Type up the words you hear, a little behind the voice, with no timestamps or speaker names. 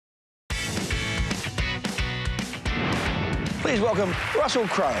Please welcome Russell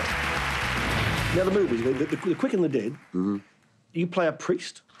Crowe. Now, the movies, the Quick and the Dead, you play a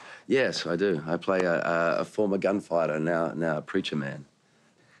priest? Yes, I do. I play a former gunfighter, now a preacher man.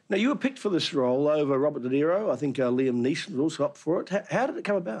 Now, you were picked for this role over Robert De Niro. I think Liam Neeson was also up for it. How did it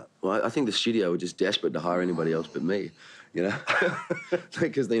come about? Well, I think the studio were just desperate to hire anybody else but me, you know?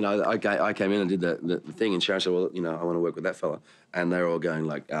 Because, you know, I came in and did the thing, and Sharon said, well, you know, I want to work with that fella. And they were all going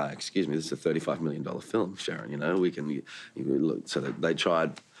like, excuse me, this is a $35 million film, Sharon, you know? We can you look. So they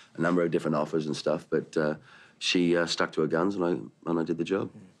tried a number of different offers and stuff, but she stuck to her guns, and I did the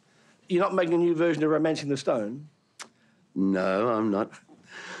job. You're not making a new version of Romancing the Stone? No, I'm not.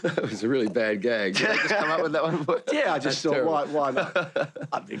 It was a really bad gag. Did I just come up with that one? Yeah, I just thought, why not?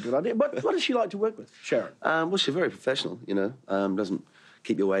 That'd be a good idea. What does she like to work with, Sharon? Well, she's very professional, you know. Doesn't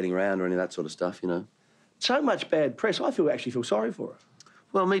keep you waiting around or any of that sort of stuff, you know. So much bad press. I actually feel sorry for her.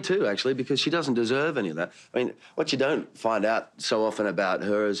 Well, me too, actually, because she doesn't deserve any of that. I mean, what you don't find out so often about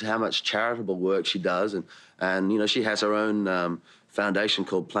her is how much charitable work she does. And you know, she has her own foundation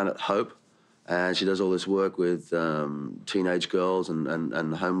called Planet Hope. And she does all this work with teenage girls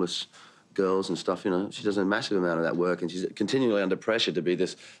and homeless girls and stuff, you know. She does a massive amount of that work, and she's continually under pressure to be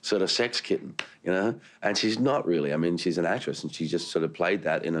this sort of sex kitten, you know. And she's not really. I mean, she's an actress, and she just sort of played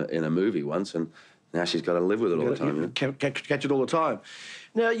that in a movie once, and now she's got to live with it all the time. You know? Catch it all the time.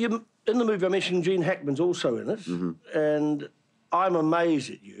 Now, in the movie, I mentioned Gene Hackman's also in it, and I'm amazed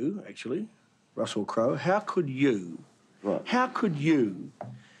at you, actually, Russell Crowe. How could you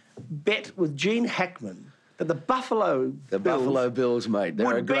bet with Gene Hackman that the Buffalo Bills, mate.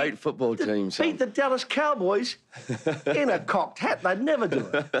 They're a great football team, son. Beat the Dallas Cowboys in a cocked hat. They'd never do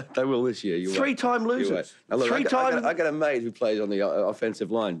it. They will this year. Three-time losers. Now, look, I got a mate who plays on the offensive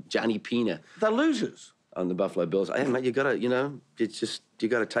line, Johnny Pena. They're losers. On the Buffalo Bills. Hey, mate, you got to, you know, you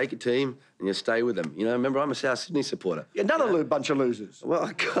got to take a team and you stay with them. You know, remember, I'm a South Sydney supporter. Another bunch of losers. Well,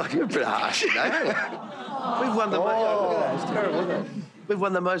 God, you're a bit harsh, you know. We've won the look at that. It's terrible, isn't it? We've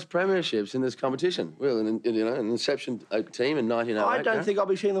won the most premierships in this competition. Well, you know, an inception team in 1908. I don't think I'll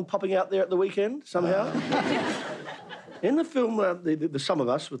be seeing them popping out there at the weekend somehow. In the film, the Some of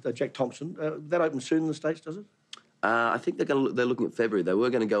Us with Jack Thompson, that opens soon in the States, does it? I think they're looking at February. They were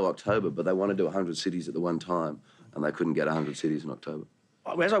going to go October, but they want to do 100 cities at the one time, and they couldn't get 100 cities in October.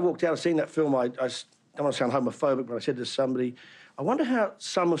 As I walked out of seeing that film, I don't want to sound homophobic, but I said to somebody, I wonder how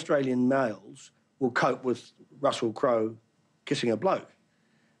some Australian males will cope with Russell Crowe kissing a bloke.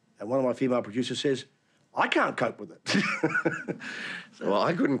 And one of my female producers says, I can't cope with it. Well,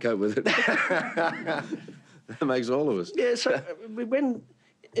 I couldn't cope with it. That makes all of us. Yeah, so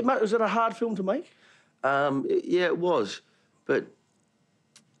was it a hard film to make? Yeah, it was. But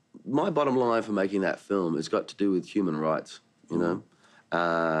my bottom line for making that film has got to do with human rights, you know.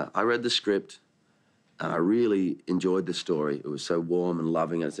 I read the script, and I really enjoyed the story. It was so warm and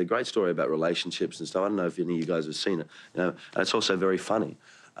loving, and it's a great story about relationships and stuff. I don't know if any of you guys have seen it, you know, and it's also very funny.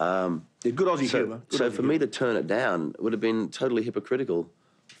 Yeah, good Aussie humour. So for me to turn it down would have been totally hypocritical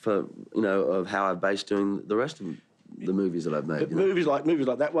for, you know, of how I've based doing the rest of the movies that I've made. Movies like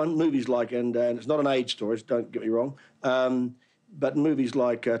that one, movies like, and it's not an age story, don't get me wrong, but movies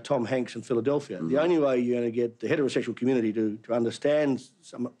like Tom Hanks in Philadelphia, the only way you're going to get the heterosexual community to understand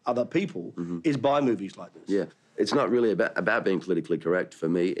some other people is by movies like this. Yeah, it's not really about being politically correct for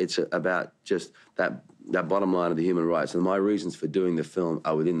me. It's about just that bottom line of the human rights. And my reasons for doing the film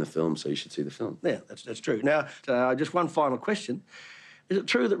are within the film, so you should see the film. Yeah, that's true. Now, just one final question. Is it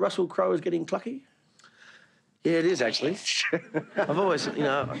true that Russell Crowe is getting clucky? Yeah, it is, actually. I've always, you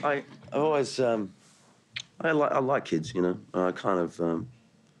know, I like kids, you know. I kind of,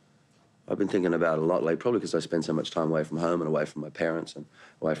 I've been thinking about it a lot lately, probably because I spend so much time away from home and away from my parents and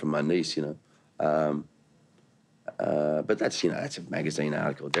away from my niece, you know. But that's, you know, that's a magazine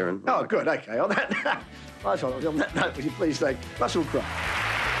article, Darren. Oh, good, OK. On that note, would you please thank Russell Crowe.